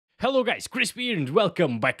Hello guys, Crispy here and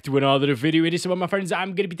welcome back to another video. It is one of my friends. I'm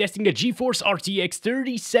going to be testing the GeForce RTX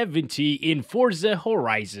 3070 in Forza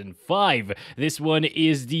Horizon 5. This one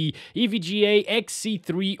is the EVGA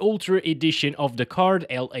XC3 Ultra Edition of the card,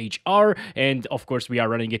 LHR, and of course we are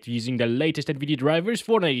running it using the latest Nvidia drivers,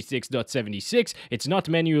 496.76. It's not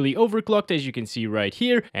manually overclocked as you can see right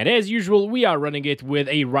here, and as usual we are running it with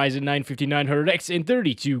a Ryzen 9 5900X and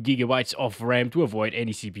 32GB of RAM to avoid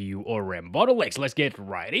any CPU or RAM bottlenecks. Let's get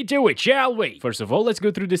right into it, shall we? First of all, let's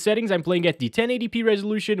go through the settings. I'm playing at the 1080p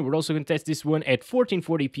resolution. We're also going to test this one at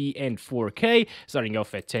 1440p and 4K, starting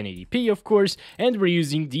off at 1080p, of course, and we're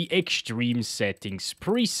using the extreme settings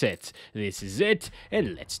preset. This is it,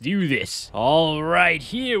 and let's do this. All right,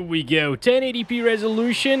 here we go. 1080p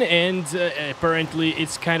resolution, and apparently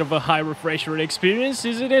it's kind of a high refresh rate experience,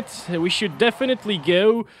 isn't it? We should definitely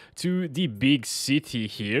go to the big city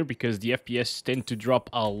here because the FPS tend to drop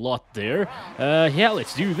a lot there. Yeah,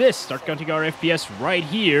 let's do this. Start counting our FPS right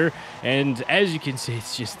here, and as you can see,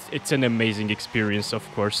 it's an amazing experience, of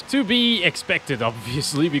course, to be expected,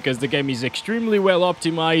 obviously, because the game is extremely well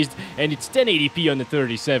optimized and it's 1080p on the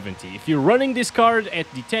 3070. If you're running this card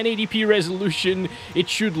at the 1080p resolution, it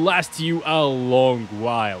should last you a long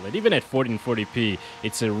while, and even at 1440p,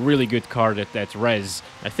 it's a really good card at that res.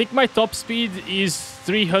 I think my top speed is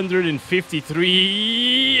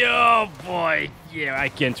 353. Oh boy, yeah, I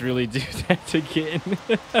can't really do that again.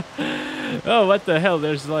 Oh, what the hell?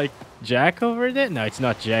 There's like Jack over there? No, it's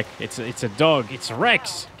not Jack. It's a dog. It's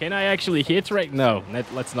Rex. Can I actually hit Rex? No,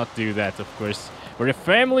 let's not do that, of course. We're a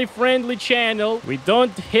family-friendly channel. We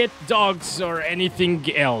don't hit dogs or anything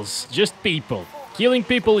else. Just people. Killing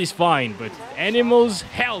people is fine, but animals,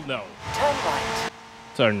 hell no. Turn right.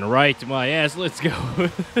 Turn right, my ass, let's go.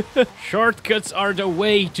 Shortcuts are the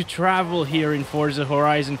way to travel here in Forza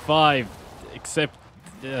Horizon 5. Except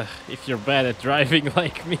if you're bad at driving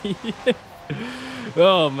like me.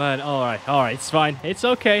 Oh man, alright, it's fine. It's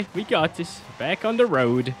okay, we got this. Back on the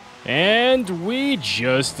road. And we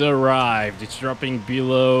just arrived. It's dropping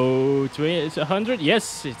below 20, it's 100?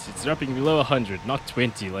 Yes, it's dropping below 100, not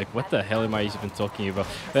 20. Like, what the hell am I even talking about?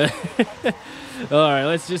 Alright,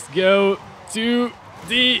 let's just go to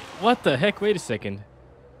the... What the heck? Wait a second.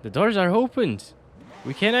 The doors are opened.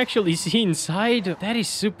 We can actually see inside. That is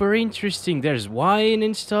super interesting. There's wine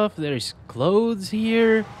and stuff. There's clothes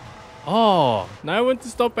here. Oh, now I want to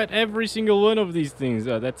stop at every single one of these things.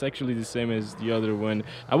 That's actually the same as the other one.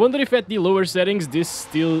 I wonder if at the lower settings this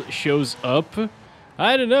still shows up.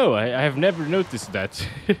 I don't know. I have never noticed that.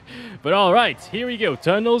 But alright, here we go.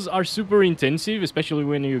 Tunnels are super intensive, especially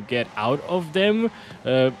when you get out of them.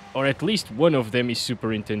 Or at least one of them is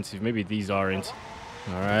super intensive. Maybe these aren't.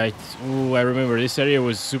 Alright. Ooh, I remember this area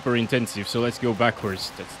was super intensive, so let's go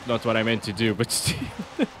backwards. That's not what I meant to do, but still.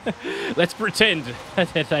 Let's pretend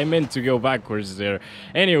that I meant to go backwards there.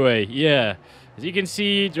 Anyway, yeah. As you can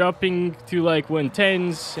see, dropping to like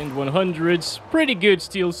 110s and 100s. Pretty good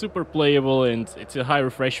still, super playable, and it's a high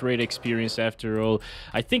refresh rate experience after all.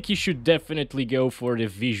 I think you should definitely go for the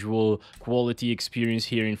visual quality experience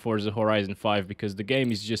here in Forza Horizon 5 because the game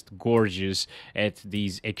is just gorgeous at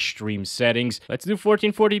these extreme settings. Let's do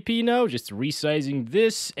 1440p now, just resizing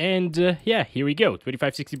this, and yeah, here we go.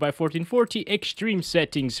 2560 by 1440, extreme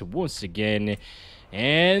settings once again.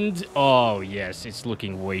 And, oh yes, it's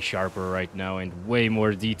looking way sharper right now and way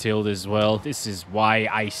more detailed as well. This is why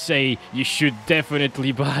I say you should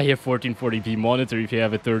definitely buy a 1440p monitor if you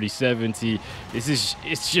have a 3070.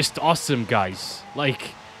 It's just awesome, guys.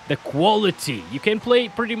 Like, the quality. You can play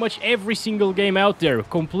pretty much every single game out there,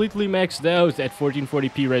 completely maxed out at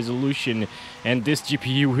 1440p resolution, and this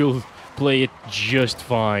GPU will play it just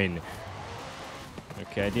fine.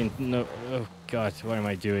 Okay, I didn't know... Oh god, what am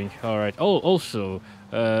I doing? Alright. Oh, also,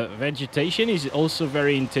 vegetation is also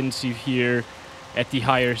very intensive here at the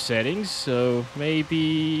higher settings, so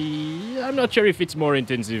maybe... I'm not sure if it's more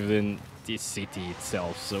intensive than this city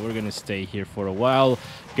itself, so we're gonna stay here for a while,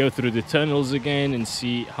 go through the tunnels again and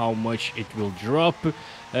see how much it will drop.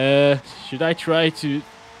 Should I try to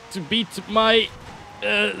beat my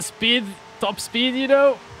speed, top speed, you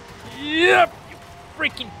know? Yep, you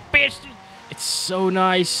freaking bastard! It's so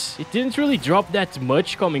nice. It didn't really drop that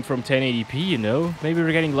much coming from 1080p, you know? Maybe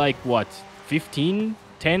we're getting like, what, 10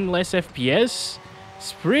 less FPS?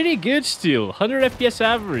 It's pretty good still. 100 FPS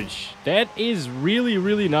average. That is really,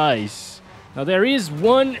 really nice. Now, there is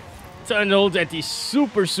one tunnel that is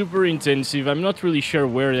super, super intensive. I'm not really sure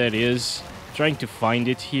where that is. Trying to find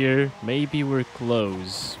it here. Maybe we're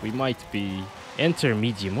close. We might be. Enter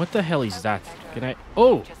medium. What the hell is that? Can I...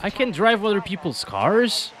 Oh, I can drive other people's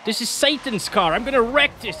cars? This is Satan's car. I'm gonna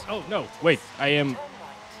wreck this. Oh, no. Wait, I am...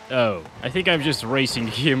 Oh, I think I'm just racing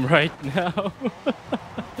him right now.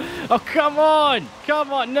 Oh, come on!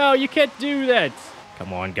 Come on! No, you can't do that!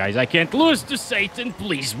 Come on, guys, I can't lose to Satan,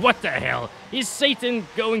 please. What the hell? Is Satan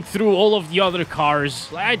going through all of the other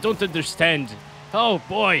cars? I don't understand. Oh,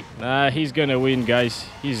 boy. He's gonna win, guys.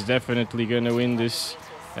 He's definitely gonna win this.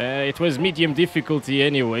 It was medium difficulty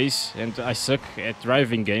anyways, and I suck at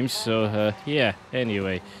driving games, so, yeah,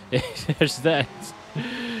 anyway. There's that.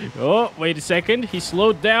 Oh, wait a second. He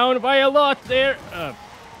slowed down by a lot there.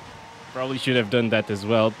 Probably should have done that as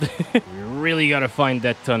well. We really gotta find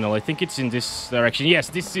that tunnel. I think it's in this direction. Yes,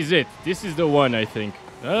 this is it. This is the one, I think.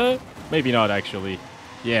 Maybe not, actually.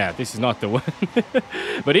 Yeah, this is not the one.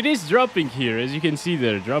 But it is dropping here, as you can see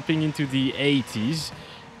there. Dropping into the 80s.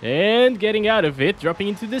 And getting out of it, dropping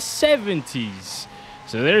into the 70s.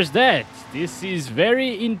 So there's that. This is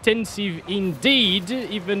very intensive indeed,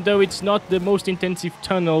 even though it's not the most intensive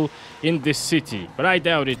tunnel in this city. But I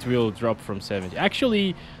doubt it will drop from 70.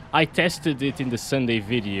 Actually, I tested it in the Sunday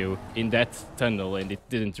video in that tunnel and it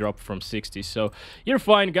didn't drop from 60. So you're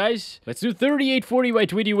fine, guys. Let's do 3840 by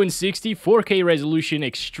 2160, 4K resolution,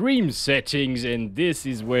 extreme settings. And this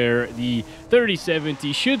is where the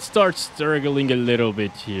 3070 should start struggling a little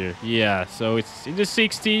bit here. Yeah, so it's in the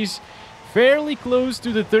 60s. Fairly close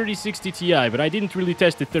to the 3060 Ti, but I didn't really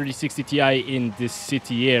test the 3060 Ti in this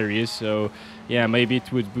city area, so yeah, maybe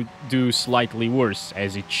it would do slightly worse,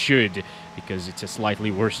 as it should, because it's a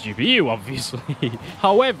slightly worse GPU, obviously.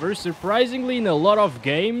 However, surprisingly, in a lot of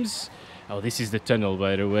games... Oh, this is the tunnel,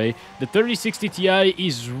 by the way. The 3060 Ti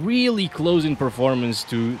is really close in performance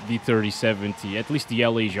to the 3070, at least the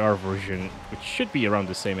LHR version, which should be around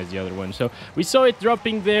the same as the other one. So we saw it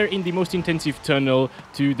dropping there in the most intensive tunnel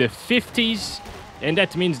to the 50s, and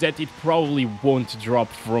that means that it probably won't drop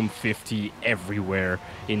from 50 everywhere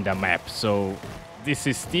in the map. So this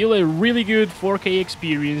is still a really good 4K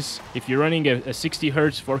experience. If you're running a 60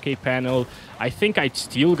 Hz 4K panel, I think I'd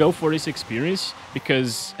still go for this experience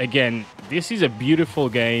because, again, this is a beautiful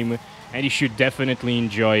game and you should definitely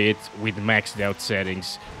enjoy it with maxed out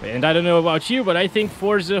settings. And I don't know about you, but I think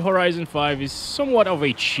Forza Horizon 5 is somewhat of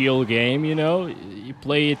a chill game, you know? You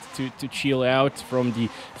play it to chill out from the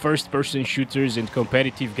first-person shooters and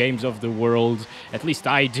competitive games of the world. At least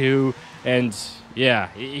I do. And yeah,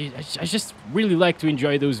 I just really like to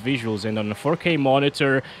enjoy those visuals, and on a 4K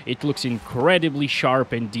monitor it looks incredibly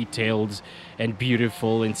sharp and detailed and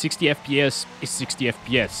beautiful, and 60 FPS is 60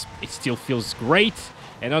 FPS. It still feels great,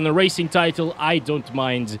 and on a racing title I don't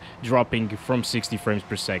mind dropping from 60 frames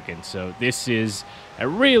per second. So this is a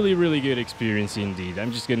really good experience indeed.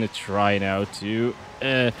 I'm just gonna try now to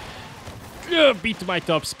beat my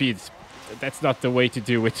top speed. That's not the way to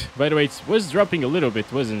do it. By the way, it was dropping a little bit,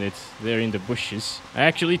 wasn't it? There in the bushes. I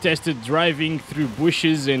actually tested driving through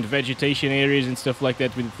bushes and vegetation areas and stuff like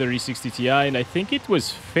that with the 3060 Ti, and I think it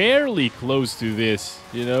was fairly close to this,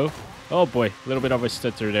 you know? Oh boy, a little bit of a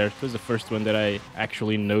stutter there. It was the first one that I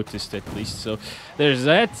actually noticed, at least. So there's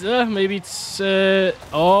that. Maybe it's...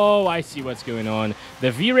 oh, I see what's going on.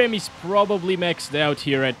 The VRAM is probably maxed out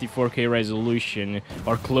here at the 4K resolution,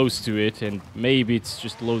 or close to it, and maybe it's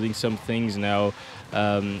just loading some things now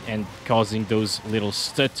and causing those little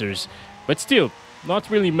stutters. But still,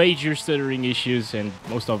 not really major stuttering issues, and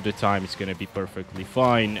most of the time it's gonna be perfectly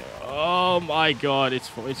fine. Oh my god, it's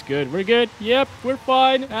good. We're good. Yep, we're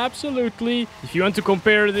fine. Absolutely. If you want to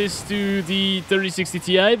compare this to the 3060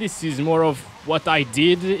 Ti, this is more of what I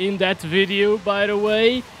did in that video, by the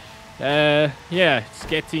way. Yeah, it's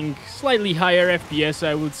getting slightly higher FPS,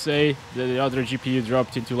 I would say. The other GPU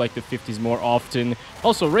dropped into like the 50s more often.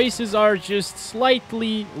 Also, races are just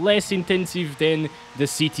slightly less intensive than the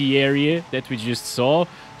city area that we just saw,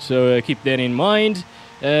 so keep that in mind.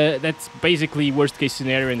 That's basically worst case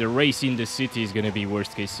scenario, and the race in the city is going to be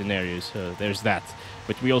worst case scenario, so there's that.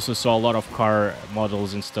 But we also saw a lot of car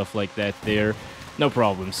models and stuff like that there. No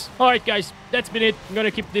problems. Alright guys, that's been it. I'm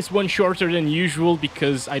gonna keep this one shorter than usual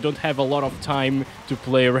because I don't have a lot of time to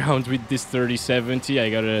play around with this 3070. I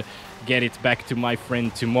gotta get it back to my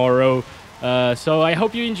friend tomorrow. So I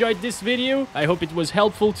hope you enjoyed this video. I hope it was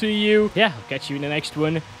helpful to you. Yeah, I'll catch you in the next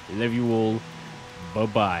one. Love you all.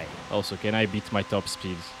 Bye-bye. Also, can I beat my top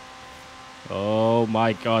speed? Oh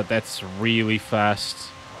my god, that's really fast.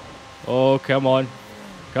 Oh, come on.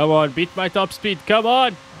 Come on, beat my top speed. Come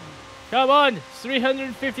on. Come on,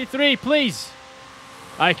 353, please.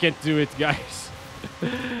 I can't do it, guys.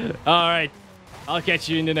 All right, I'll catch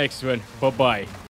you in the next one. Bye-bye.